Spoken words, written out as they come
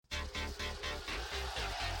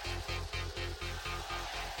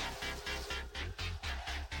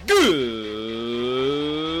Good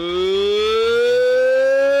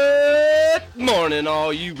morning,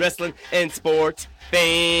 all you wrestling and sports fans.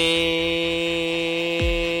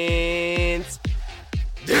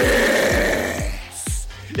 This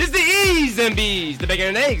is the E's and B's, the Bacon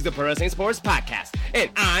and Eggs, the Pro Wrestling Sports Podcast. And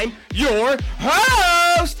I'm your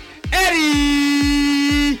host,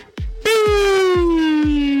 Eddie B.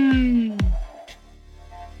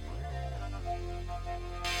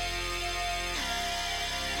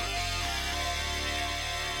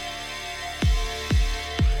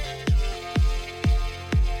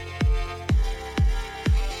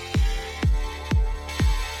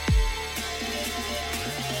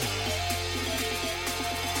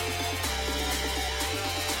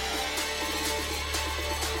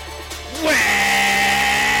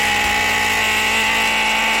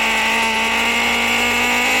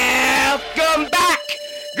 Welcome back!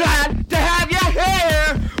 Glad to have you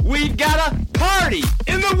here! We've got a party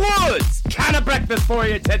in the woods kind of breakfast for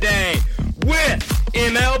you today with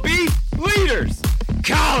MLB leaders,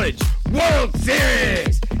 College World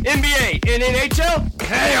Series, NBA and NHL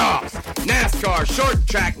chaos, NASCAR short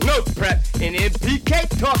track notes prep and MPK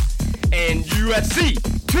talk, and UFC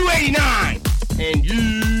 289. And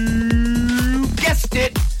you guessed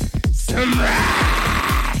it, some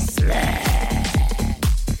wrestling.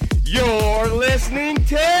 You're listening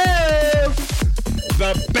to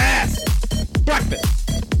the best breakfast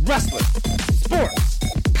wrestling sports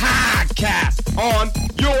podcast on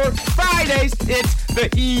your Fridays. It's the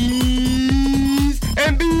E's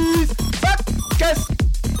and B's podcast.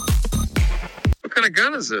 What kind of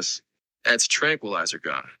gun is this? That's a tranquilizer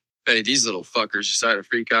gun. If any of these little fuckers decide to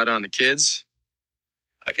freak out on the kids,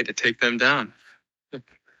 I get to take them down.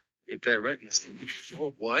 Get that right.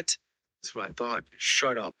 Oh, what? That's what I thought.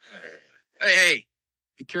 Shut up. Hey,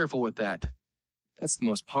 be careful with that. That's the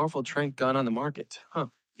most powerful tranq gun on the market. Huh.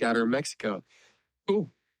 Got her in Mexico.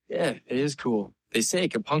 Ooh, yeah, it is cool. They say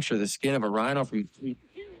it can puncture the skin of a rhino from...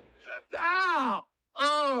 Ow!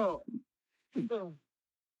 Oh!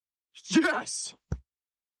 Yes!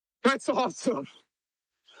 That's awesome!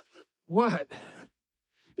 What?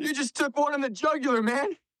 You just took one in the jugular,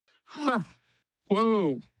 man. Huh.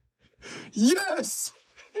 Whoa. Yes!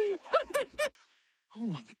 Oh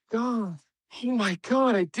my God. Oh my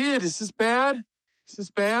God, I did. Is this bad? Is this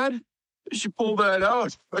bad? You should pull that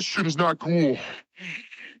out. That shit is not cool.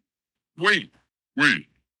 Wait.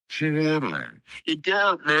 Hold on. Get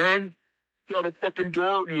down, man. Got a fucking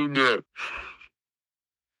dog in there.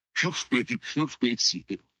 You're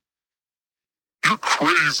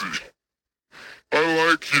crazy. I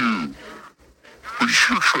like you. But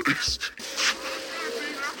you're crazy.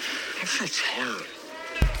 This shit's hard.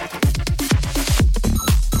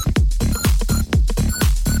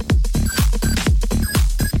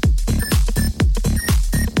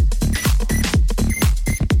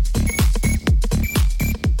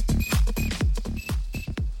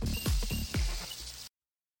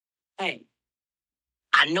 Hey,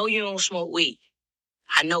 I know you don't smoke weed.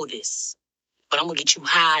 I know this. But I'm gonna get you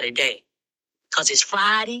high today. Cause it's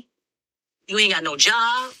Friday, you ain't got no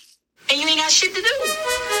job, and you ain't got shit to do.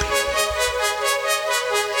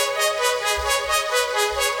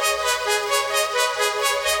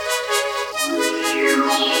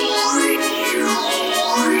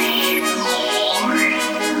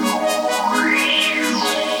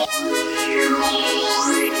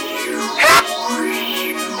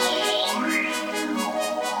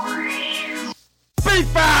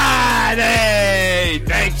 Friday!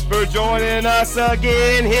 Thanks for joining us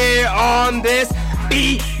again here on this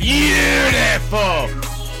beautiful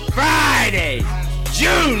Friday,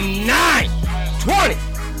 June 9th,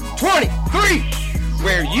 2023.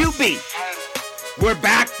 Where you be? We're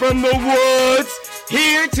back from the woods,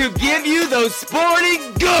 here to give you those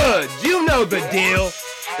sporting goods. You know the deal.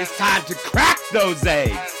 It's time to crack those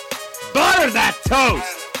eggs, butter that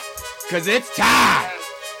toast, cause it's time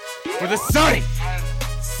for the sunny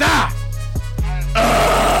side.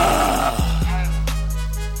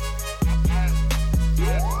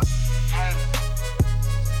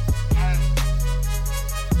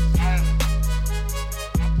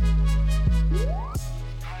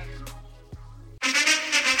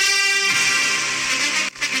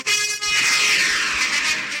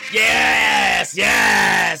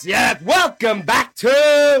 Yes. Welcome back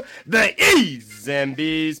to the E's and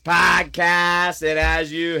B's podcast. And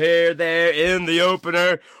as you hear there in the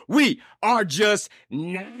opener, we are just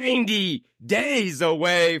 90 days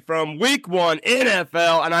away from week 1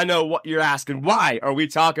 NFL. And I know what you're asking. Why are we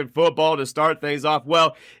talking football to start things off?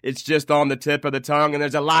 Well, it's just on the tip of the tongue, and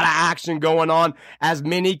there's a lot of action going on as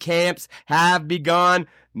mini camps have begun.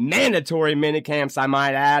 mandatory minicamps, I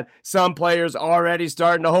might add. Some players already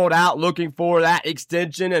starting to hold out, looking for that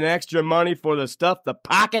extension and extra money for the stuff, the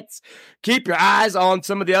pockets. Keep your eyes on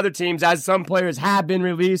some of the other teams, as some players have been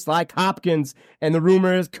released, like Hopkins, and the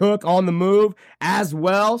rumor is Cook on the move as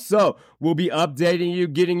well. So we'll be updating you,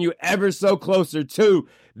 getting you ever so closer to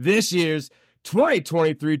this year's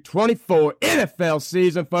 2023-24 NFL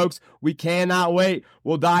season, folks. We cannot wait.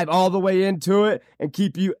 We'll dive all the way into it and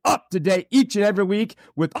keep you up to date each and every week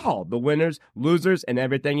with all the winners, losers, and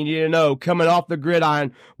everything you need to know coming off the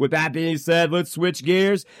gridiron. With that being said, let's switch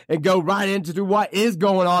gears and go right into what is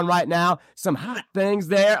going on right now. Some hot things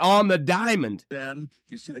there on the diamond. Then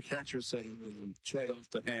you see the catcher saying, "Check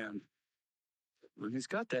off the hand." Well, he's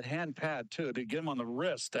got that hand pad too to get him on the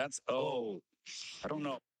wrist. I don't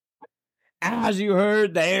know. As you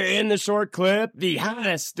heard there in the short clip, the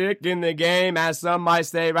hottest stick in the game, as some might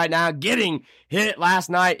say right now, getting hit last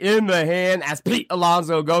night in the hand as Pete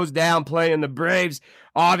Alonso goes down playing the Braves.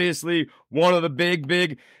 Obviously, one of the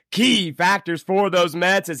big key factors for those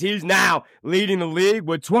Mets, as he's now leading the league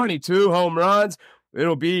with 22 home runs.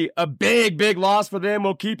 It'll be a big loss for them.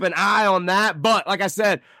 We'll keep an eye on that. But like I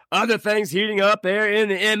said, other things heating up there in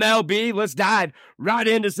the MLB. Let's dive right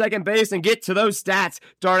into second base and get to those stats.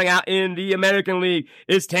 Starting out in the American League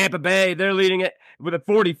is Tampa Bay. They're leading it with a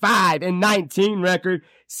 45-19 record.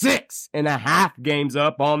 6.5 games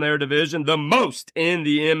up on their division, the most in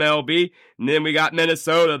the MLB. And then we got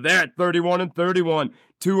Minnesota. They're at 31-31.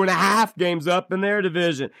 2.5 games up in their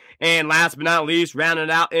division. And last but not least,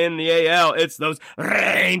 rounding out in the AL, it's those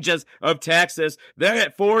Rangers of Texas. They're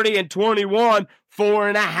at 40-21.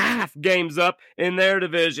 4.5 games up in their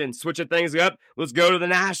division. Switching things up, let's go to the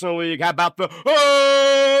National League. How about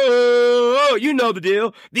you know the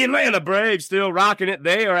deal. The Atlanta Braves still rocking it.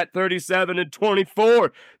 They are at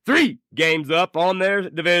 37-24. 3 games up on their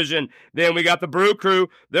division. Then we got the Brew Crew.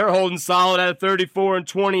 They're holding solid at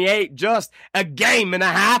 34-28. Just a game and a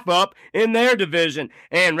half up in their division.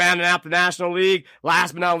 And rounding out the National League,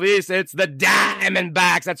 last but not least, it's the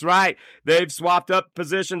Diamondbacks. That's right. They've swapped up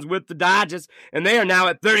positions with the Dodgers, and they are now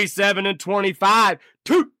at 37-25.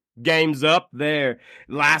 2 games up there.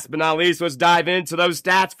 Last but not least, let's dive into those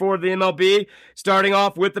stats for the MLB. Starting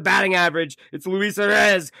off with the batting average, it's Luis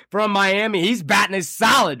Arraez from Miami. He's batting a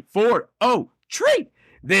solid .40 treat.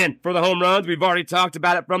 Then for the home runs, we've already talked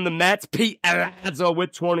about it from the Mets. Pete Alonso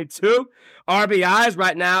with 22. RBIs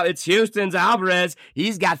right now, it's Houston's Alvarez.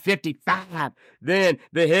 He's got 55. Then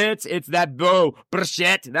the hits, it's that Bo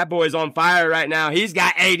Bichette. That boy's on fire right now. He's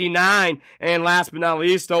got 89. And last but not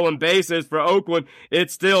least, stolen bases for Oakland.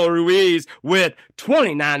 It's still Ruiz with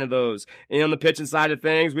 29 of those. And on the pitching side of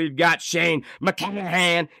things, we've got Shane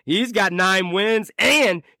McClanahan. He's got 9 wins,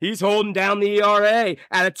 and he's holding down the ERA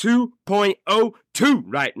at a 2.02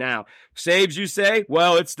 right now. Saves, you say?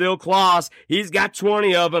 Well, it's still Klaus. He's got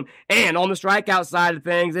 20 of them. And on the strikeout side of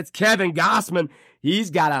things, it's Kevin Gausman.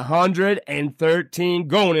 He's got 113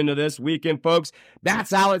 going into this weekend, folks.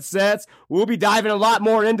 That's how it sets. We'll be diving a lot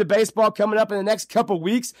more into baseball coming up in the next couple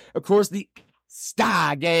weeks. Of course, the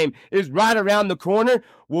Star game is right around the corner.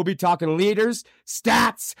 We'll be talking leaders,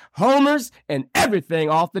 stats, homers, and everything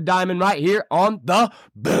off the diamond right here on the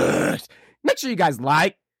Bird. Make sure you guys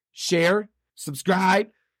like, share, subscribe,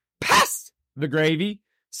 pass the gravy,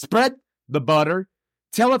 spread the butter,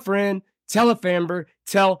 tell a friend, tell a family,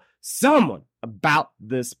 tell someone about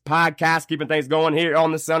this podcast, keeping things going here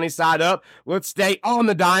on the sunny side up. Let's stay on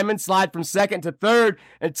the diamond, slide from second to third,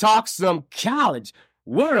 and talk some college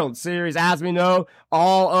World Series, as we know,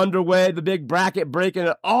 all underway. The big bracket breaking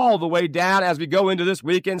it all the way down as we go into this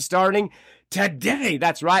weekend starting today.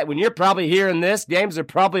 That's right. When you're probably hearing this, games are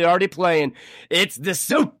probably already playing. It's the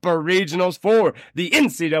Super Regionals for the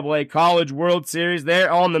NCAA College World Series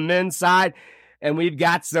there on the men's side. And we've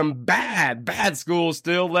got some bad schools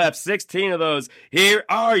still left. 16 of those. Here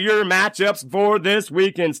are your matchups for this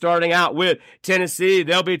weekend, starting out with Tennessee.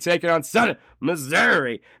 They'll be taking on Southern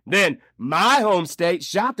Missouri. Then my home state,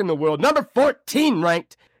 shocked in the world, number 14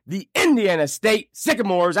 ranked, the Indiana State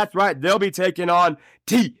Sycamores. That's right. They'll be taking on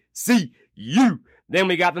TCU. Then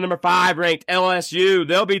we got the number 5 ranked LSU.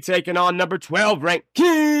 They'll be taking on number 12 ranked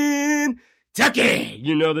Kentucky.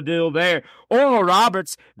 You know the deal there. Oral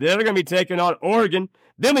Roberts, they're going to be taking on Oregon.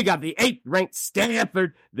 Then we got the 8th ranked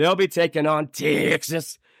Stanford. They'll be taking on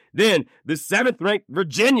Texas. Then the 7th ranked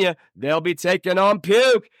Virginia. They'll be taking on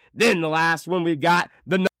Puke. Then the last one, we got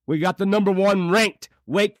the number 1 ranked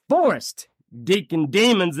Wake Forest Deacon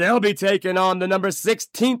Demons. They'll be taking on the number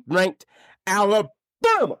 16th ranked Alabama.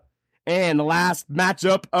 And the last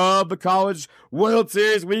matchup of the College World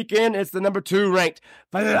Series weekend, it's the number 2 ranked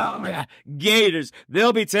Florida Gators.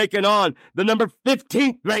 They'll be taking on the number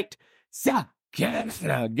 15th ranked South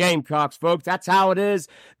Carolina Gamecocks, folks. That's how it is.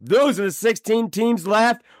 Those are the 16 teams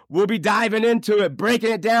left. We'll be diving into it,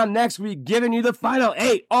 breaking it down next week, giving you the final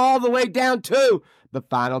 8 all the way down to the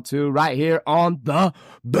final 2 right here on The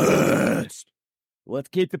Best. Let's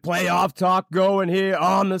keep the playoff talk going here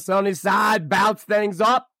on the sunny side. Bounce things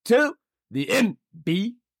up to the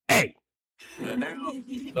NBA. And now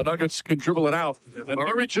the Nuggets can dribble it out. And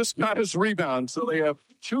Murray just got his rebound, so they have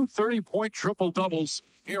 2 30-point triple-doubles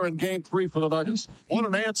here in Game 3 for the Nuggets. What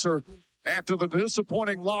an answer after the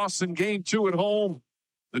disappointing loss in Game 2 at home.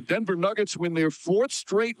 The Denver Nuggets win their 4th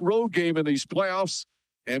straight road game in these playoffs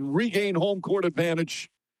and regain home court advantage.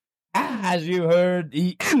 As you heard,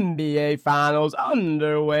 the NBA Finals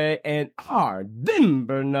underway, and our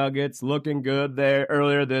Denver Nuggets looking good there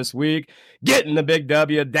earlier this week, getting the big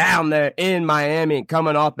W down there in Miami,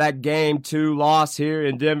 coming off that Game 2 loss here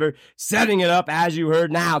in Denver, setting it up, as you heard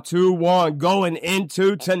now, 2-1 going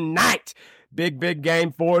into tonight. Big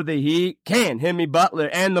game for the Heat. Can Jimmy Butler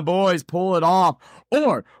and the boys pull it off?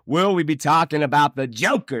 Or will we be talking about the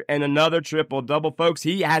Joker and another triple-double? Folks,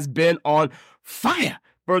 he has been on fire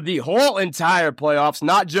for the whole entire playoffs,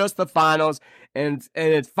 not just the finals, and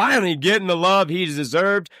it's finally getting the love he's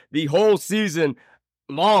deserved the whole season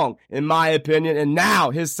long, in my opinion. And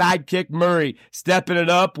now his sidekick Murray stepping it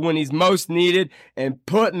up when he's most needed and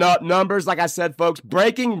putting up numbers. Like I said, folks,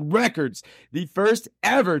 breaking records. The first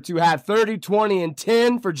ever to have 30, 20, and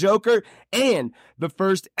 10 for Joker, and the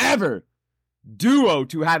first ever duo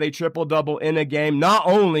to have a triple-double in a game, not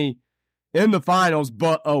only in the finals,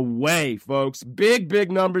 but away, folks.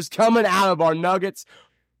 Big numbers coming out of our Nuggets.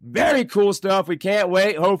 Very cool stuff. We can't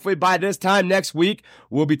wait. Hopefully by this time next week,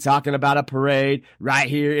 we'll be talking about a parade right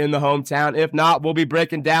here in the hometown. If not, we'll be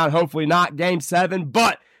breaking down, hopefully not Game 7,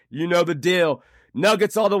 but you know the deal.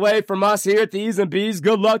 Nuggets all the way from us here at the E's and B's.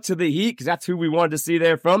 Good luck to the Heat, because that's who we wanted to see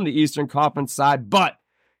there from the Eastern Conference side, but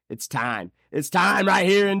it's time. It's time right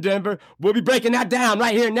here in Denver. We'll be breaking that down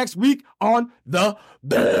right here next week on The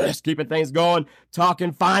Best. Keeping things going,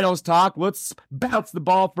 talking finals talk. Let's bounce the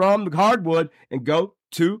ball from the hardwood and go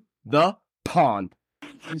to the pond.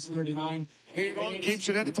 39. Keeps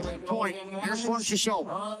it at the point. Here's one to show.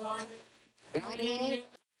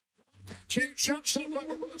 Two shots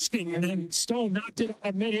and then Stone knocked it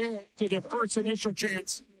at mid-air to their first initial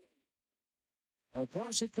chance. Of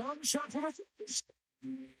course it comes. Shot for the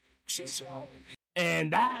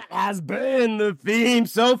And that has been the theme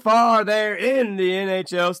so far there in the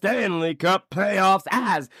NHL Stanley Cup playoffs,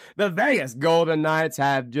 as the Vegas Golden Knights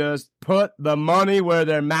have just put the money where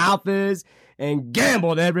their mouth is and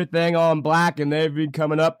gambled everything on black, and they've been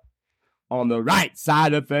coming up on the right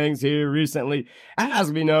side of things here recently.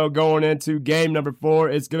 As we know, going into game number 4,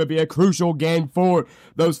 it's going to be a crucial game for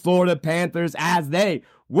those Florida Panthers, as they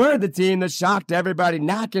were the team that shocked everybody,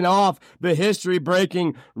 knocking off the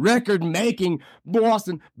history-breaking, record-making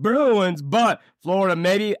Boston Bruins. But Florida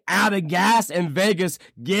maybe out of gas, and Vegas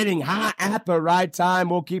getting hot at the right time.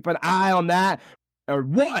 We'll keep an eye on that. Or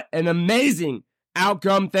what an amazing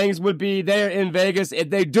outcome things would be there in Vegas if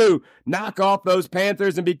they do knock off those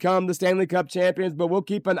Panthers and become the Stanley Cup champions. But we'll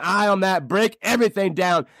keep an eye on that, break everything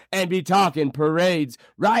down, and be talking parades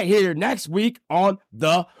right here next week on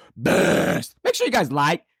The Best. Make sure you guys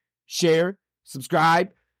like, share, subscribe,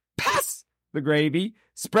 pass the gravy,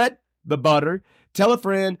 spread the butter, tell a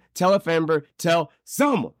friend, tell a member, tell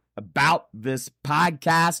someone about this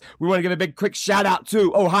podcast. We want to give a big quick shout out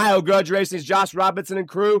to Ohio Grudge Racing's Josh Robinson and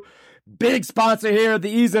crew. Big sponsor here of the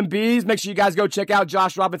E's and B's. Make sure you guys go check out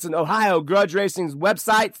Josh Robinson, Ohio Grudge Racing's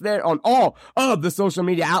websites there on all of the social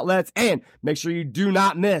media outlets. And make sure you do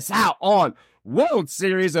not miss out on World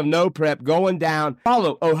Series of No Prep going down.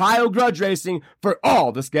 Follow Ohio Grudge Racing for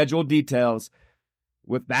all the scheduled details.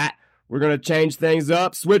 With that, we're going to change things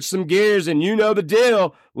up, switch some gears, and you know the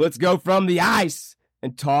deal. Let's go from the ice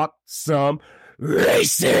and talk some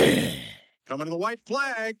racing. Coming to the white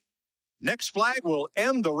flag. Next flag will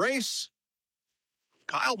end the race.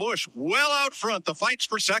 Kyle Busch well out front. The fight's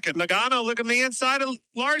for second. Nagano looking the inside of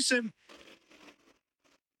Larson.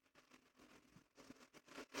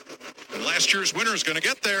 And last year's winner is going to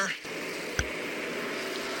get there.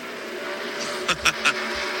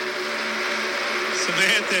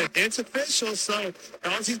 Samantha, it's official, so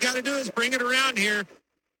all he's got to do is bring it around here.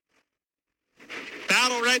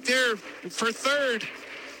 Battle right there for third.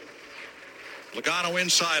 Logano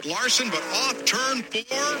inside Larson, but off turn 4.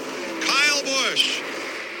 Kyle Busch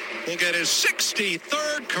will get his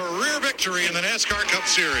 63rd career victory in the NASCAR Cup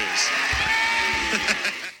Series.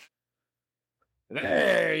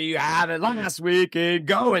 There you have it. Last weekend,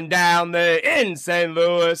 going down there in St.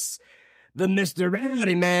 Louis, the Mr.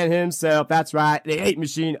 Rowdy Man himself, that's right, the 8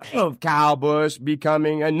 machine of Kyle Busch,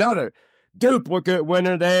 becoming another duplicate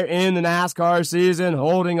winner there in the NASCAR season,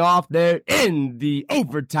 holding off there in the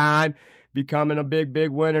overtime, becoming a big, big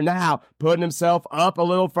winner now, putting himself up a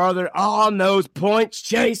little further on those points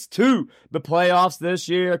chase to the playoffs this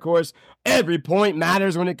year. Of course, every point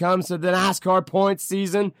matters when it comes to the NASCAR points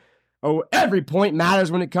season. Oh, every point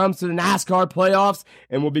matters when it comes to the NASCAR playoffs,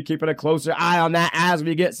 and we'll be keeping a closer eye on that as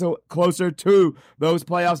we get so closer to those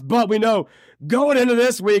playoffs. But we know going into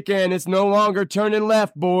this weekend, it's no longer turning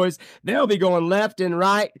left, boys. They'll be going left and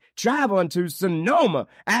right, traveling to Sonoma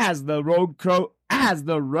as the road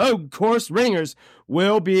course ringers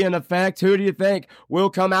will be in effect. Who do you think will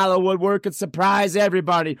come out of the woodwork and surprise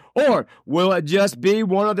everybody? Or will it just be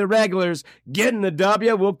one of the regulars getting the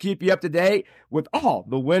W? We'll keep you up to date with all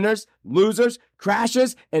the winners, losers,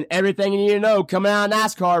 crashes, and everything you need to know coming out of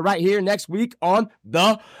NASCAR right here next week on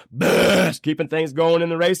The Best. Keeping things going in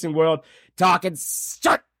the racing world. Talking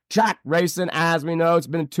short track racing. As we know, it's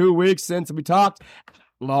been 2 weeks since we talked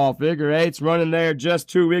Law Figure Eights, running there just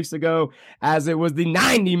 2 weeks ago as it was the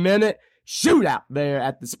 90-minute shootout there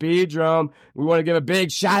at the Speedrome. We want to give a big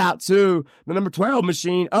shout out to the number 12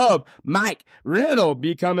 machine of Mike Riddle,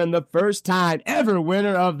 becoming the first time ever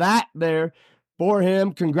winner of that there. For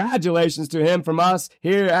him, congratulations to him from us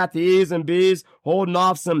here at the E's and B's, holding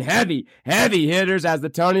off some heavy hitters as the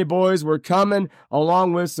Tony boys were coming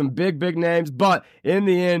along with some big names. But in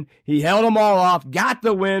the end, he held them all off, got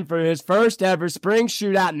the win for his first ever spring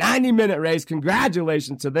shootout 90-minute race.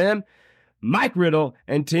 Congratulations to them. Mike Riddle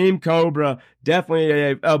and Team Cobra,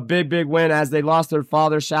 definitely a big win as they lost their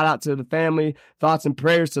father. Shout out to the family, thoughts and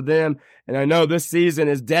prayers to them. And I know this season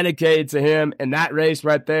is dedicated to him, and that race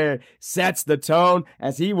right there sets the tone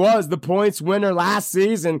as he was the points winner last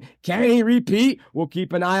season. Can he repeat? We'll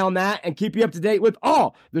keep an eye on that and keep you up to date with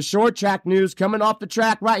all the short track news coming off the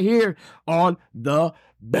track right here on The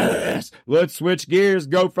Best. Let's switch gears,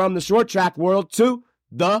 go from the short track world to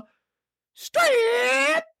the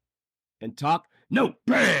street and talk no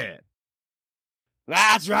prep.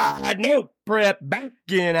 That's right, no prep back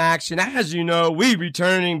in action. As you know, we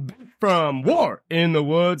returning back from War in the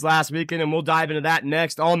Woods last weekend, and we'll dive into that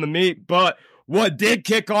next on the meet. But what did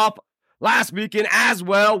kick off last weekend as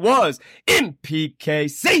well was MPK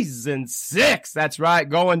Season 6. That's right,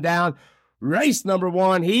 going down race number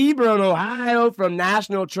 1, Hebron, Ohio, from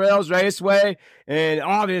National Trails Raceway. And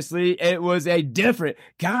obviously, it was a different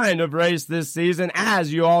kind of race this season.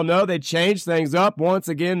 As you all know, they changed things up once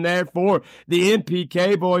again there for the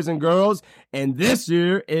MPK boys and girls. And this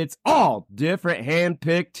year, it's all different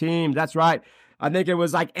hand-picked teams. That's right. I think it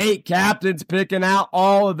was like 8 captains picking out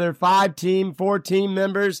all of their 4 team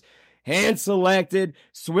members, hand-selected,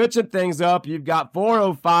 switching things up. You've got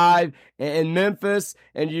 405 in Memphis,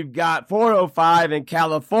 and you've got 405 in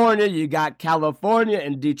California. You got California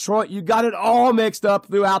and Detroit. You got it all mixed up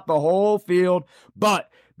throughout the whole field, but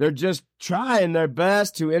they're just trying their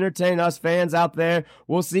best to entertain us fans out there.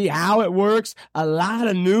 We'll see how it works. A lot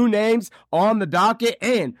of new names on the docket,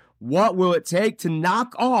 and what will it take to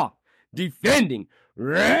knock off defending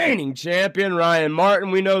reigning champion Ryan Martin?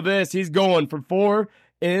 We know this. He's going for 4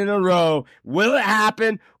 in a row. Will it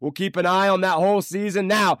happen? We'll keep an eye on that whole season.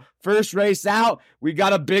 Now, first race out, we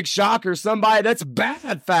got a big shocker. Somebody that's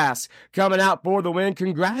bad fast coming out for the win.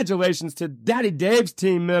 Congratulations to Daddy Dave's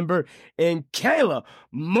team member in Kayla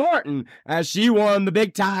Martin as she won the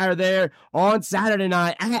big tire there on Saturday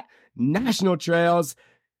night at National Trails.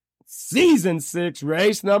 Season 6,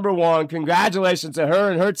 race number 1. Congratulations to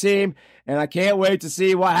her and her team. And I can't wait to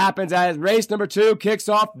see what happens as race number 2 kicks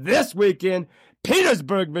off this weekend.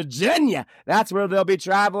 Petersburg, Virginia. That's where they'll be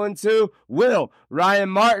traveling to. Will Ryan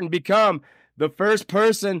Martin become the first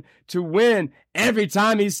person to win every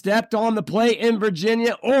time he stepped on the plate in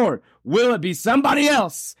Virginia, or will it be somebody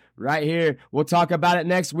else right here? We'll talk about it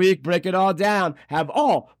next week, break it all down, have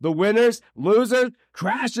all the winners, losers,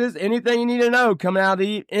 crashes, anything you need to know coming out of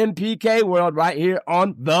the MPK world right here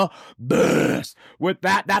on The Best. With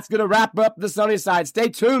that, that's going to wrap up the sunny side. Stay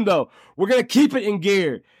tuned, though. We're going to keep it in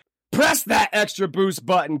gear. Press that extra boost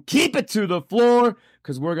button. Keep it to the floor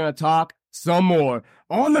because we're going to talk some more.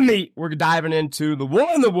 On the meet, we're diving into the War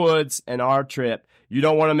in the Woods and our trip. You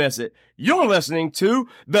don't want to miss it. You're listening to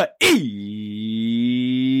the E's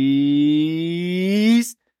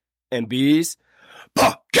and B's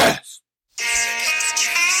podcast. Tasty,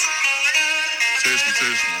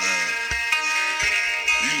 man.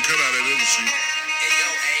 You can cut out that other shit.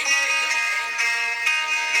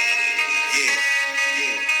 Yeah.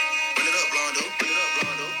 Run it up, Blondo.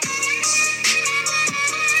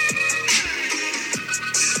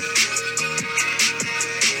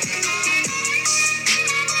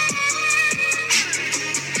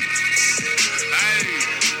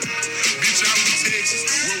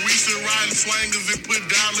 fingers and put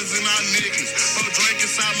diamonds in our necklace. Pour drink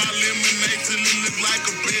inside my lemonade till it look like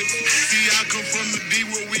a Pepsi. See, I come from the D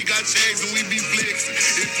where we got checks and we be flexing.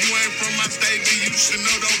 If you ain't from my state, then you should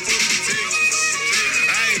know don't fuck with Texas.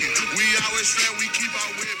 Hey, we always strap, we keep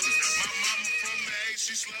our weapons. My mama from the A,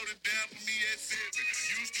 she slowed it down for me at 7.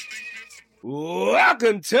 Used to think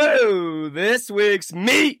Welcome to this week's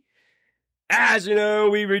Meet. As you know,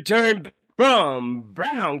 we returned from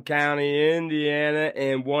Brown County, Indiana,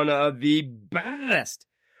 in one of the baddest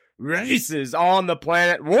races on the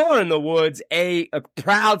planet. War in the Woods, a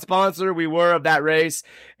proud sponsor we were of that race,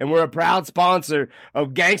 and we're a proud sponsor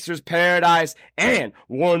of Gangster's Paradise and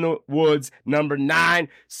War in the Woods number 9.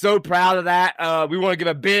 So proud of that. We want to give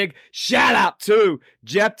a big shout out to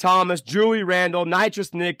Jeff Thomas, Julie Randall,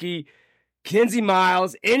 Nitrous Nikki, Kenzie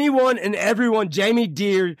Miles, anyone and everyone, Jamie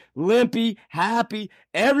Deere, Limpy, Happy,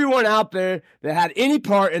 everyone out there that had any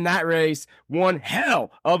part in that race, one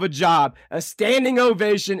hell of a job. A standing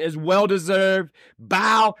ovation is well-deserved.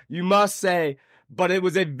 Bow, you must say. But it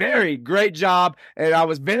was a very great job, and I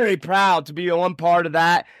was very proud to be one part of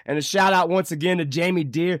that. And a shout-out once again to Jamie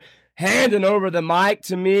Deere, handing over the mic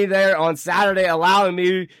to me there on Saturday, allowing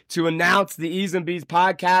me to announce the E's and B's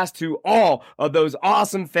podcast to all of those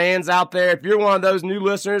awesome fans out there. If you're one of those new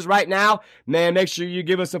listeners right now, man, make sure you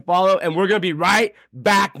give us a follow, and we're going to be right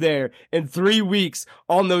back there in 3 weeks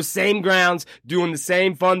on those same grounds, doing the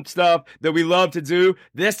same fun stuff that we love to do.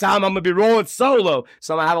 This time, I'm going to be rolling solo,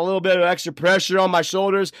 so I'm going to have a little bit of extra pressure on my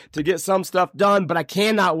shoulders to get some stuff done, but I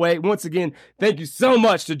cannot wait. Once again, thank you so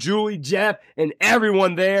much to Julie, Jeff, and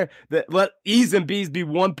everyone there that let E's and B's be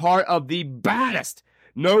one part of the baddest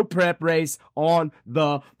no prep race on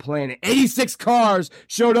the planet. 86 cars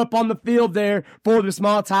showed up on the field there for the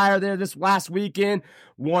small tire there this last weekend.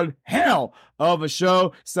 One hell of a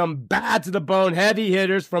show. Some bad to the bone heavy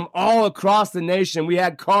hitters from all across the nation. We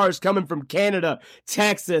had cars coming from Canada,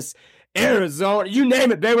 Texas, Arizona, you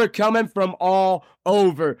name it, they were coming from all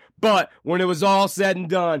over. But when it was all said and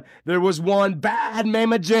done, there was one bad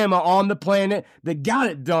mama jamma on the planet that got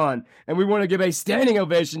it done. And we want to give a standing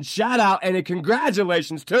ovation, shout out, and a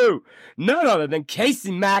congratulations to none other than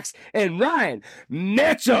Casey Max and Ryan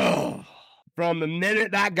Mitchell. From the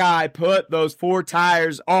minute that guy put those 4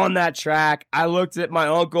 tires on that track, I looked at my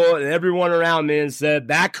uncle and everyone around me and said,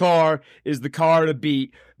 that car is the car to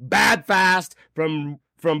beat. Bad fast from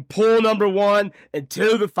pull number 1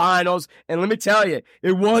 into the finals. And let me tell you,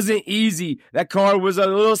 it wasn't easy. That car was a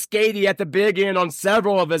little skatey at the big end on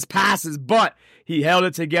several of his passes, but he held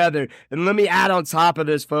it together. And let me add on top of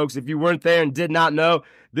this, folks, if you weren't there and did not know,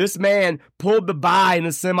 this man pulled the bye in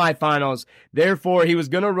the semifinals. Therefore, he was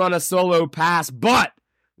going to run a solo pass, but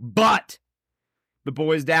the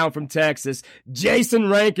boys down from Texas, Jason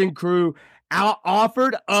Rankin crew,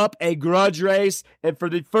 offered up a grudge race, and for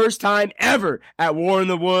the first time ever at War in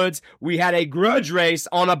the Woods, we had a grudge race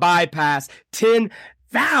on a bypass.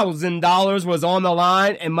 $10,000 was on the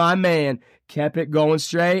line, and my man kept it going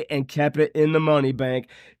straight and kept it in the money bank.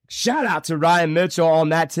 Shout out to Ryan Mitchell on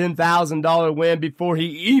that $10,000 win before he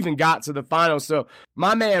even got to the final. So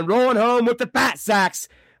my man rolling home with the fat sacks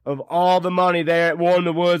of all the money there at War in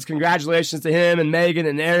the Woods. Congratulations to him and Megan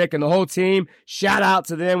and Eric and the whole team. Shout out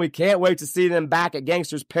to them. We can't wait to see them back at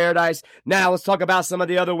Gangster's Paradise. Now let's talk about some of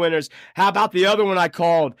the other winners. How about the other one I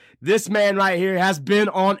called? This man right here has been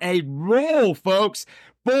on a roll, folks.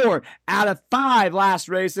 4 out of 5 last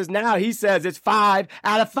races. Now he says it's 5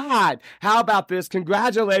 out of 5. How about this?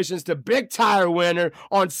 Congratulations to big tire winner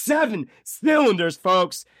on 7 cylinders,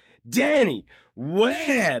 folks. Danny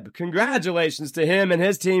Webb. Congratulations to him and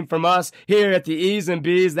his team from us here at the E's and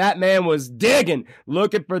B's. That man was digging,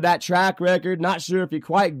 looking for that track record. Not sure if he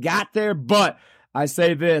quite got there, but I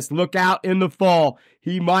say this, look out in the fall.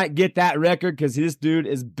 He might get that record because this dude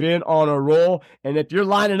has been on a roll. And if you're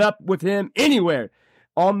lining up with him anywhere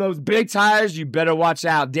on those big tires, you better watch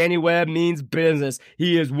out. Danny Webb means business.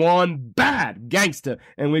 He is one bad gangster,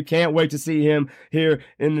 and we can't wait to see him here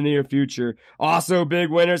in the near future. Also, big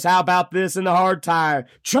winners, how about this in the hard tire?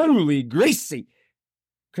 Truly Greasy.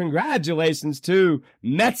 Congratulations to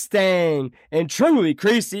Mustang and Truly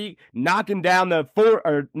Greasy knocking down the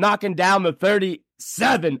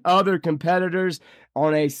 37 other competitors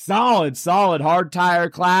on a solid hard tire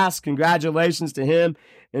class. Congratulations to him.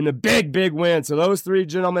 And the big win. So those 3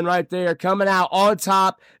 gentlemen right there coming out on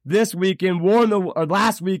top this weekend,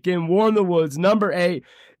 last weekend, War in the Woods, number 8.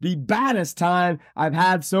 The baddest time I've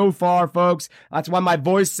had so far, folks. That's why my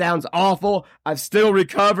voice sounds awful. I'm still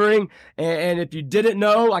recovering. And if you didn't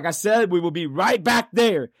know, like I said, we will be right back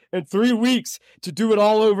there in 3 weeks to do it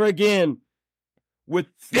all over again. with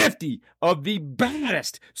 50 of the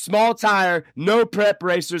baddest small tire, no prep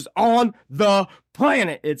racers on the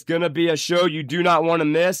planet. It's going to be a show you do not want to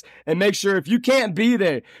miss. And make sure if you can't be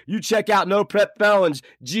there, you check out No Prep Felons,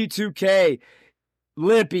 G2K,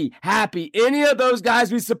 Limpy, Happy, any of those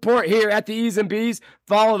guys we support here at the E's and B's.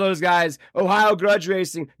 Follow those guys. Ohio Grudge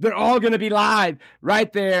Racing. They're all going to be live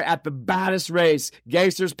right there at the baddest race,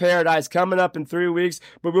 Gangster's Paradise, coming up in 3 weeks.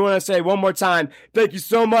 But we want to say one more time, thank you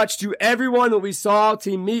so much to everyone that we saw,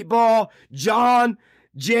 Team Meatball, John,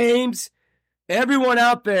 James, everyone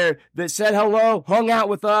out there that said hello, hung out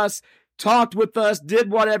with us, talked with us, did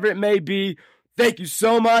whatever it may be. Thank you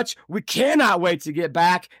so much. We cannot wait to get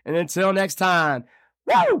back. And until next time,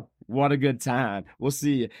 woo! What a good time. We'll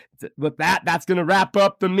see you. With that, that's going to wrap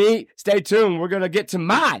up the meet. Stay tuned. We're going to get to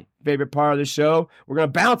my favorite part of the show. We're going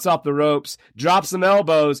to bounce off the ropes, drop some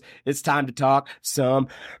elbows. It's time to talk some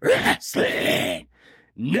wrestling.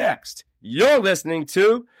 Next, you're listening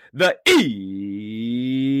to the E's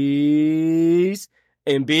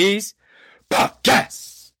and B's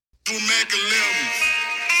podcast. First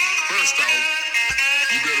off,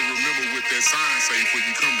 you better remember what that sign say before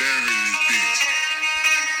you come down here to this bitch.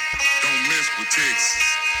 Don't mess with Texas.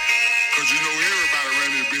 Cause you know everybody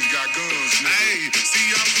around this bitch got guns. Hey, see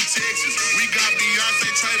y'all from Texas. We got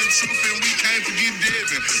Beyonce, Trading Truth, and we can't forget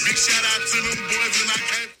Devin. Big shout out to them boys, and I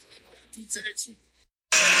can't forget Texas.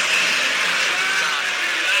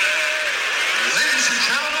 Ladies and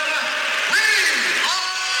gentlemen, we are...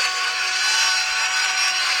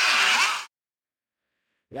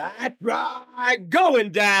 That's right.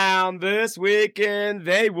 Going down this weekend.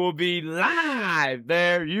 They will be live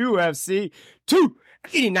there. UFC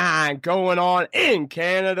 289 going on in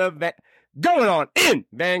Canada. Going on in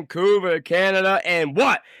Vancouver, Canada. And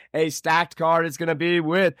what a stacked card it's going to be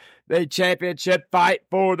with the championship fight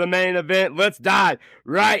for the main event. Let's dive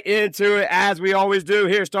right into it as we always do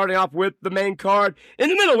here, starting off with the main card in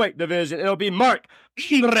the middleweight division. It'll be Mark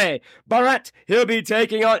Andre Barrett. He'll be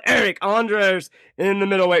taking on Eric Andres in the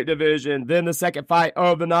middleweight division. Then the second fight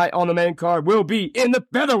of the night on the main card will be in the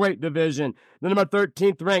featherweight division. The number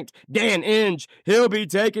 13th ranked Dan Inge. He'll be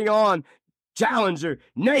taking on challenger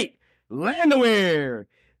Nate Landwehr.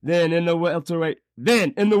 Then in the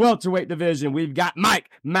welterweight division, we've got Mike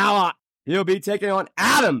Malott. He'll be taking on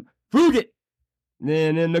Adam Fugit.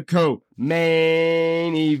 Then in the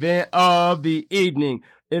co-main event of the evening,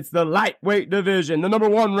 it's the lightweight division. The number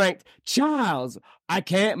 1 ranked Charles, I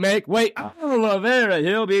can't make weight, Oliveira.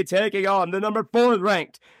 He'll be taking on the number 4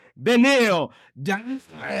 ranked Benil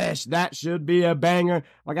Dafresh. That should be a banger.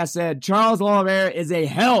 Like I said, Charles Oliveira is a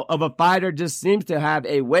hell of a fighter, just seems to have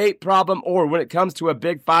a weight problem, or when it comes to a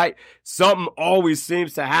big fight, something always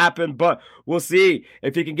seems to happen, but we'll see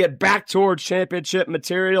if he can get back towards championship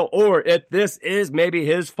material, or if this is maybe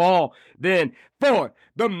his fall. Then for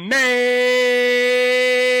the main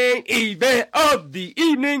event of the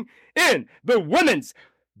evening in the women's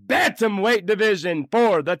bantamweight division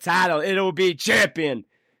for the title, it'll be champion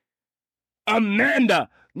Amanda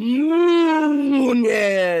Nunes.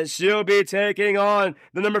 She'll be taking on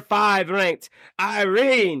the number 5 ranked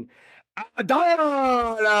Irene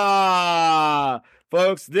Aldana.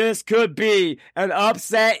 Folks, this could be an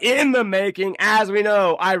upset in the making. As we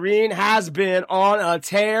know, Irene has been on a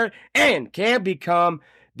tear and can become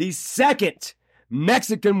the second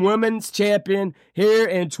Mexican women's champion here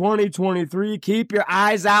in 2023. Keep your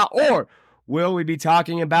eyes out, or will we be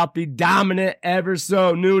talking about the dominant ever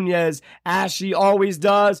so Nunes, as she always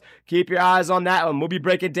does? Keep your eyes on that one. We'll be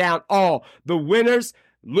breaking down all the winners,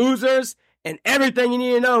 losers, and everything you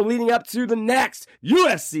need to know leading up to the next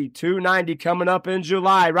UFC 290 coming up in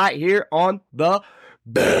July right here on The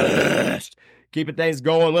Best. Keeping things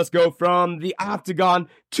going. Let's go from the octagon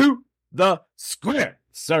to the square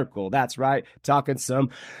circle. That's right. Talking some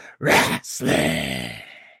wrestling.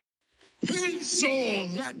 So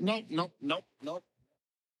nope.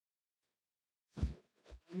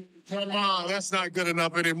 Come on, that's not good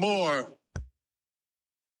enough anymore.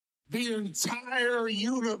 The entire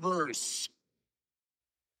universe,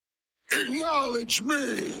 acknowledge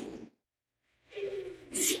me.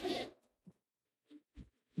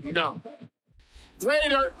 No.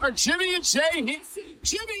 Wait, are Jimmy and Jay here?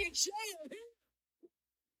 Jimmy and Jay are here.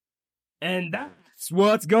 And that's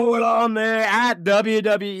what's going on there at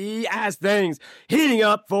WWE as things heating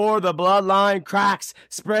up for the Bloodline, cracks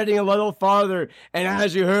spreading a little farther. And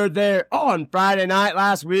as you heard there on Friday night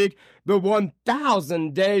last week, the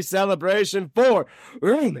 1,000-day celebration for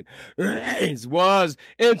Roman Reigns was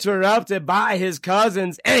interrupted by his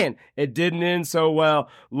cousins, and it didn't end so well.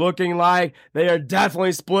 Looking like they are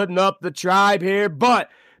definitely splitting up the tribe here, but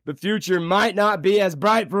the future might not be as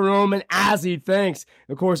bright for Roman as he thinks.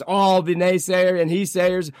 Of course, all the naysayers and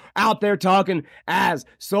he-sayers out there talking as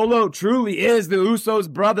Solo truly is the Usos'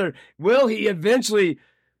 brother. Will he eventually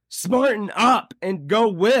smarten up and go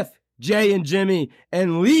with Jay and Jimmy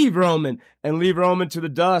and leave Roman to the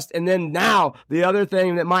dust? And then now the other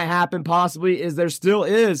thing that might happen possibly is there still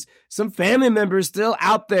is some family members still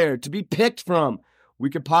out there to be picked from. We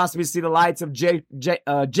could possibly see the lights of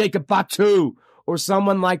Jacob Fatu or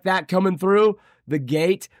someone like that coming through the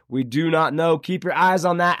gate. We do not know. Keep your eyes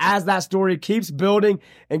on that as that story keeps building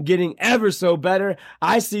and getting ever so better.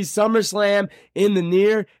 I see SummerSlam in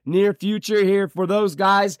the near future here for those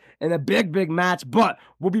guys and a big match, but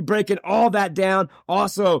we'll be breaking all that down.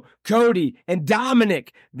 Also, Cody and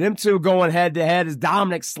Dominic, them two going head to head as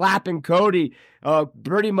Dominic slapping Cody,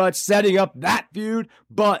 pretty much setting up that feud,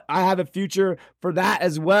 but I have a future for that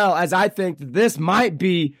as well, as I think that this might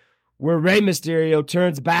be where Rey Mysterio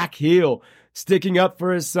turns back heel, sticking up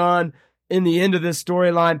for his son in the end of this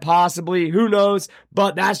storyline, possibly. Who knows?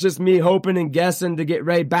 But that's just me hoping and guessing to get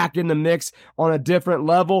Rey back in the mix on a different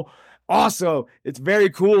level. Also, it's very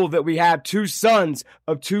cool that we have two sons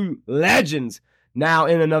of two legends now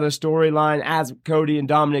in another storyline as Cody and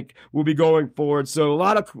Dominic will be going forward. So a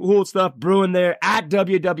lot of cool stuff brewing there at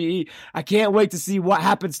WWE. I can't wait to see what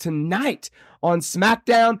happens tonight on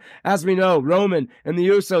SmackDown. As we know, Roman and the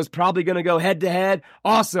Usos probably going to go head to head.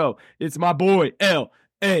 Also, it's my boy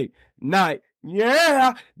L.A. Knight.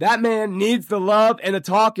 Yeah, that man needs the love, and the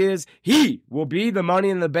talk is he will be the Money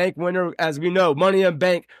in the Bank winner. As we know, Money in the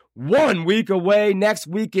Bank 1 week away. Next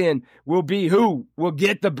weekend will be who will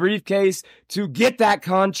get the briefcase to get that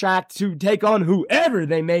contract to take on whoever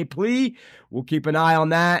they may plead. We'll keep an eye on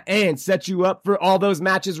that and set you up for all those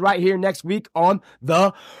matches right here next week on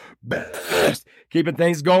The Best. Keeping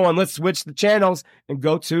things going, let's switch the channels and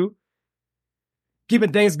go to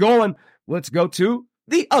let's go to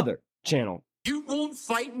the other channel. You won't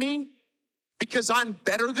fight me because I'm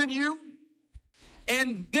better than you,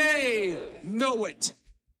 and they know it.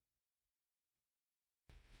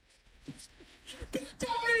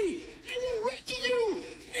 Daddy, you ready you?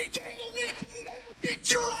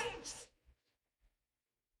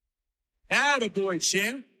 Attaboy,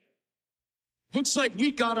 champ. Looks like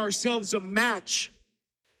we got ourselves a match.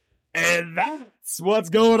 And that's what's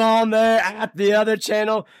going on there at the other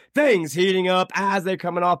channel. Things heating up as they're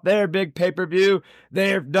coming off their big pay-per-view.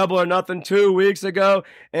 Their Double or Nothing 2 weeks ago.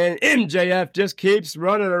 And MJF just keeps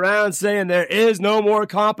running around saying there is no more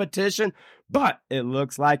competition. But it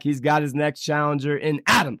looks like he's got his next challenger in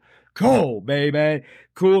Adam Cole, baby.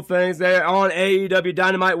 Cool things there on AEW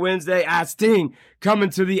Dynamite Wednesday as Sting coming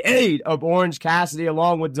to the aid of Orange Cassidy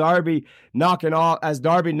along with Darby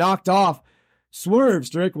Darby knocked off Swerve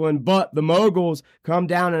Strickland, but the Moguls come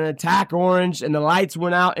down and attack Orange, and the lights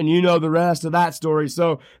went out, and you know the rest of that story.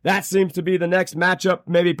 So that seems to be the next matchup,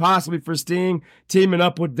 maybe possibly for Sting, teaming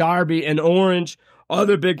up with Darby and Orange.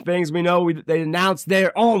 Other big things we know, they announced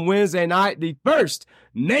there on Wednesday night, the first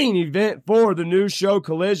main event for the new show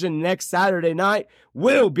Collision next Saturday night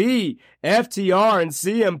will be FTR and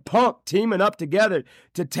CM Punk teaming up together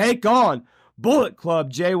to take on Bullet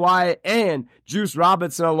Club, Jay Wyatt, and Juice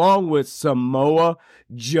Robinson along with Samoa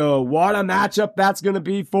Joe. What a matchup that's going to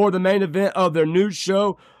be for the main event of their new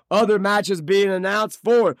show. Other matches being announced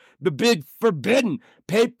for the big Forbidden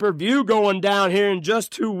pay-per-view going down here in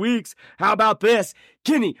just 2 weeks. How about this?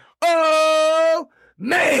 Kenny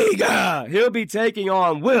Omega! He'll be taking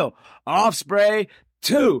on Will Ospreay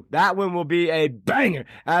 2. That one will be a banger.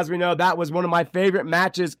 As we know, that was one of my favorite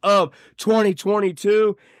matches of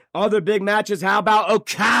 2022. Other big matches, how about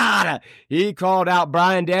Okada? He called out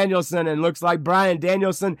Bryan Danielson, and looks like Bryan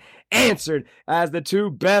Danielson answered as the two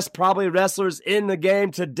best probably wrestlers in the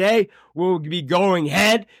game today will be going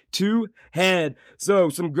head to head. So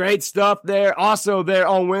some great stuff there. Also there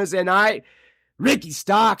on Wednesday night, Ricky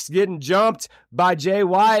Starks getting jumped by Jay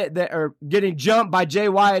Wyatt, getting jumped by Jay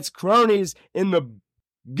Wyatt's cronies in the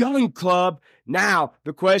Gun Club. Now,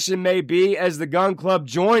 the question may be, as the Gun Club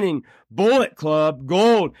joining Bullet Club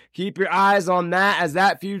Gold, keep your eyes on that as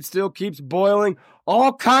that feud still keeps boiling.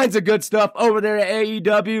 All kinds of good stuff over there at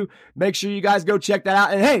AEW. Make sure you guys go check that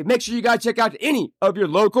out. And hey, make sure you guys check out any of your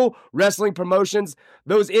local wrestling promotions.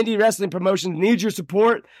 Those indie wrestling promotions need your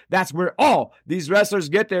support. That's where all these wrestlers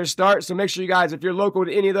get their start. So make sure you guys, if you're local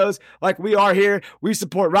to any of those, like we are here, we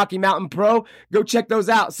support Rocky Mountain Pro. Go check those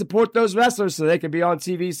out. Support those wrestlers so they can be on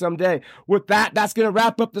TV someday. With that, that's going to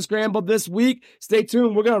wrap up the Scramble this week. Stay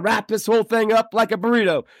tuned. We're going to wrap this whole thing up like a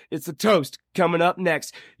burrito. It's a toast coming up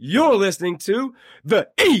next. You're listening to the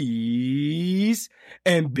E's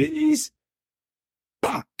and B's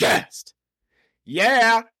Podcast.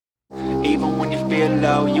 Yeah. Even when you feel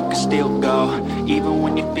low, you can still go. Even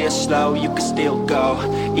when you feel slow, you can still go.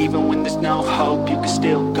 Even when there's no hope, you can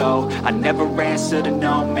still go. I never answer to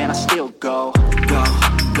no, man, I still go. Go,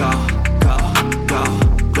 go, go, go,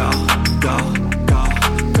 go, go, go,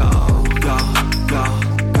 go, go, go,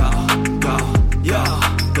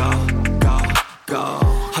 go, go, go.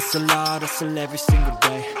 Hustle hard, hustle every single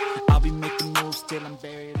day. I'll be making moves till I'm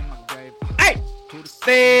buried in my grave. Hey,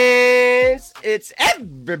 fans, it's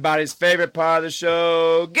everybody's favorite part of the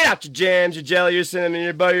show. Get out your jams, your jelly, your cinnamon,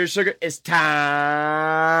 your butter, your sugar. It's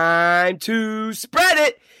time to spread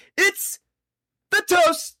it. It's the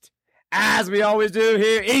toast. As we always do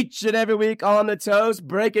here each and every week on the toast,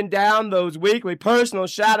 breaking down those weekly personal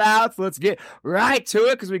shout-outs. Let's get right to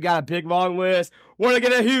it because we got a big, long list. Want to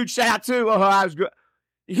give a huge shout-out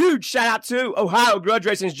to Ohio Grudge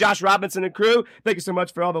Racing's Josh Robinson and crew. Thank you so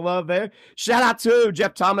much for all the love there. Shout out to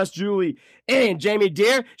Jeff Thomas, Julie, and Jamie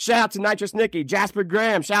Deere. Shout out to Nitrous Nicky, Jasper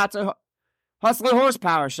Graham. Shout out to Hustling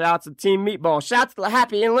Horsepower. Shout out to Team Meatball. Shout out to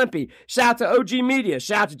Happy and Limpy. Shout out to OG Media.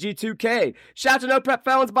 Shout out to G2K. Shout out to No Prep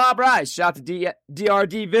Felons, Bob Rice. Shout out to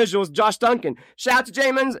DRD Visuals, Josh Duncan. Shout out to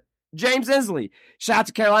James Inslee. Shout out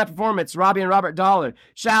to Carolina Performance, Robbie and Robert Dollar.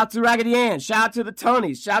 Shout out to Raggedy Ann. Shout out to the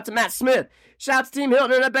Tonys. Shout out to Matt Smith. Shout out to Team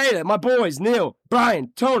Hilton and Beta. My boys, Neil,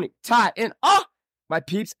 Brian, Tony, Ty, and my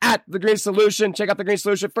peeps at The Green Solution. Check out The Green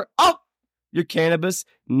Solution for all your cannabis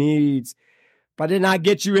needs. If I did not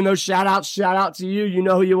get you in those shout-outs, shout out to you. You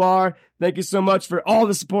know who you are. Thank you so much for all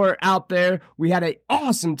the support out there. We had an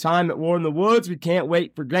awesome time at War in the Woods. We can't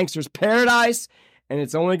wait for Gangster's Paradise, and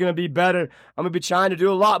it's only going to be better. I'm going to be trying to do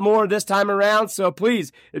a lot more this time around, so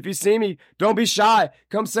please, if you see me, don't be shy.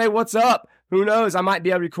 Come say what's up. Who knows? I might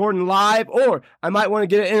be recording live, or I might want to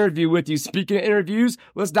get an interview with you. Speaking of interviews,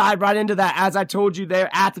 let's dive right into that. As I told you there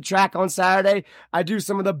at the track on Saturday, I do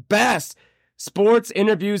some of the best sports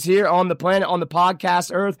interviews here on the planet, on the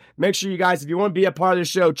podcast earth. Make sure you guys, if you want to be a part of the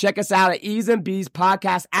show, check us out at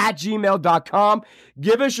easeandbeespodcast@gmail.com.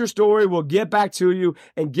 Give us your story. We'll get back to you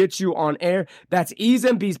and get you on air. That's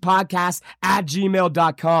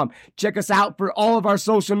easeandbeespodcast@gmail.com. Check us out for all of our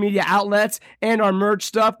social media outlets and our merch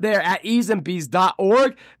stuff there at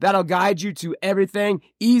easeandbees.org. That'll guide you to everything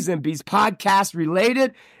Ease and Bees podcast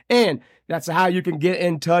related. And that's how you can get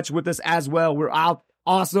in touch with us as well. We're out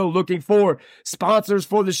also looking for sponsors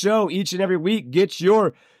for the show each and every week. Get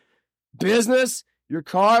your business, your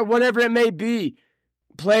car, whatever it may be,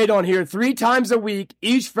 played on here 3 times a week,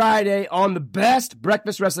 each Friday on the best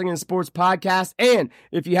breakfast wrestling and sports podcast. And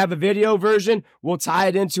if you have a video version, we'll tie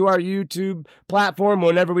it into our YouTube platform.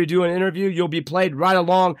 Whenever we do an interview, you'll be played right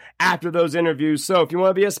along after those interviews. So if you want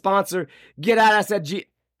to be a sponsor, get at us at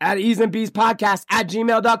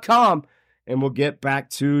easeandbeespodcast@gmail.com, and we'll get back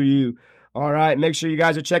to you. All right, make sure you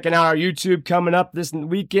guys are checking out our YouTube coming up this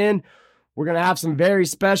weekend. We're going to have some very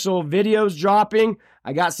special videos dropping.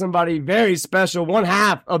 I got somebody very special, one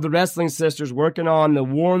half of the Wrestling Sisters, working on the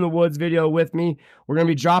War in the Woods video with me. We're going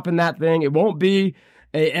to be dropping that thing. It won't be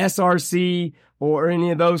a SRC or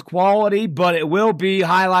any of those quality, but it will be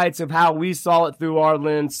highlights of how we saw it through our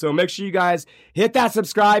lens. So make sure you guys hit that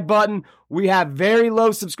subscribe button. We have very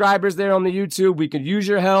low subscribers there on the YouTube. We could use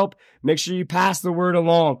your help. Make sure you pass the word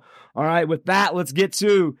along. All right, with that, let's get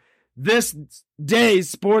to this day's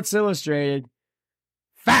Sports Illustrated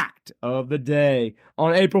fact of the day.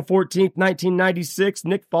 On April 14th, 1996,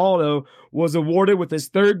 Nick Faldo was awarded with his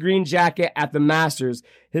 3rd green jacket at the Masters,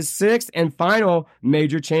 his 6th and final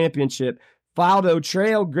major championship. Faldo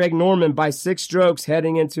trailed Greg Norman by 6 strokes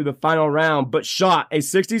heading into the final round, but shot a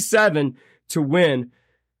 67 to win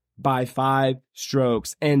by 5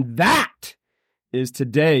 strokes. And that is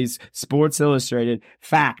today's Sports Illustrated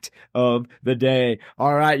fact of the day.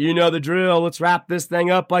 All right, you know the drill. Let's wrap this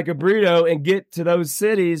thing up like a burrito and get to those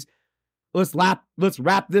cities. Let's wrap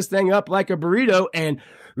this thing up like a burrito and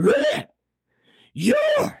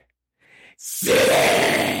your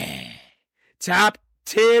city. Top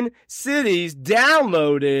 10 cities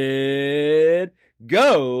downloaded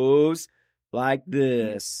goes like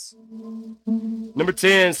this. Number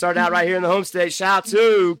 10, starting out right here in the home state. Shout out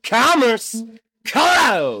to Commerce,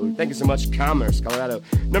 Colorado. Thank you so much, Commerce, Colorado.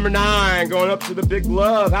 Number 9, going up to the Big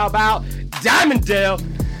Love. How about Diamonddale,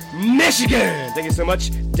 Michigan? Thank you so much,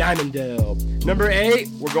 Diamonddale. Number 8,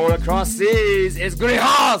 we're going across seas. It's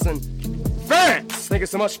Greenhausen, France. Thank you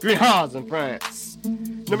so much, Greenhausen, France.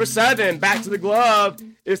 Number 7, back to the glove.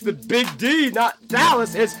 It's the Big D, not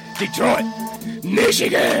Dallas. It's Detroit,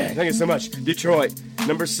 Michigan. Thank you so much, Detroit.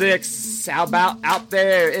 Number 6, how about out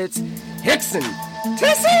there? It's Hickson,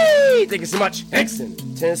 Tennessee. Thank you so much, Hickson,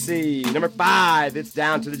 Tennessee. Number 5, it's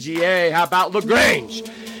down to the GA. How about LaGrange,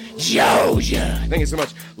 Georgia. Thank you so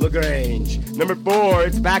much, LaGrange. Number 4,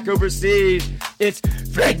 it's back overseas. It's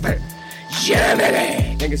Frankfurt,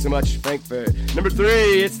 Germany. Thank you so much, Frankfurt. Number 3,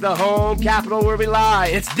 it's the home capital where we lie.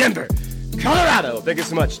 It's Denver, Colorado. Thank you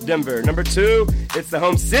so much, Denver. Number 2, it's the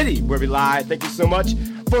home city where we lie. Thank you so much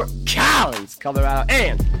for Collins, Colorado.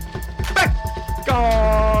 And back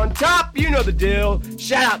on top, you know the deal.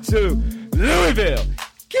 Shout out to Louisville,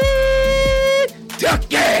 Kentucky.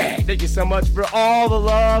 Thank you so much for all the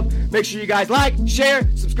love. Make sure you guys like, share,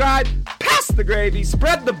 subscribe, pass the gravy,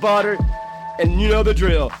 spread the butter, and you know the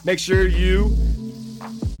drill. Make sure you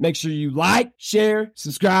like, share,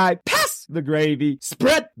 subscribe, pass the gravy,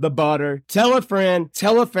 spread the butter, tell a friend,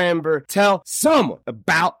 tell a member, tell someone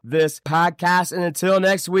about this podcast. And until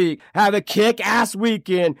next week, have a kick-ass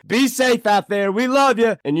weekend. Be safe out there. We love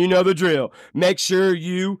you, and you know the drill. Make sure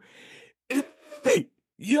you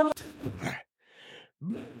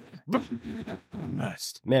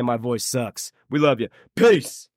man, my voice sucks. We love you. Peace.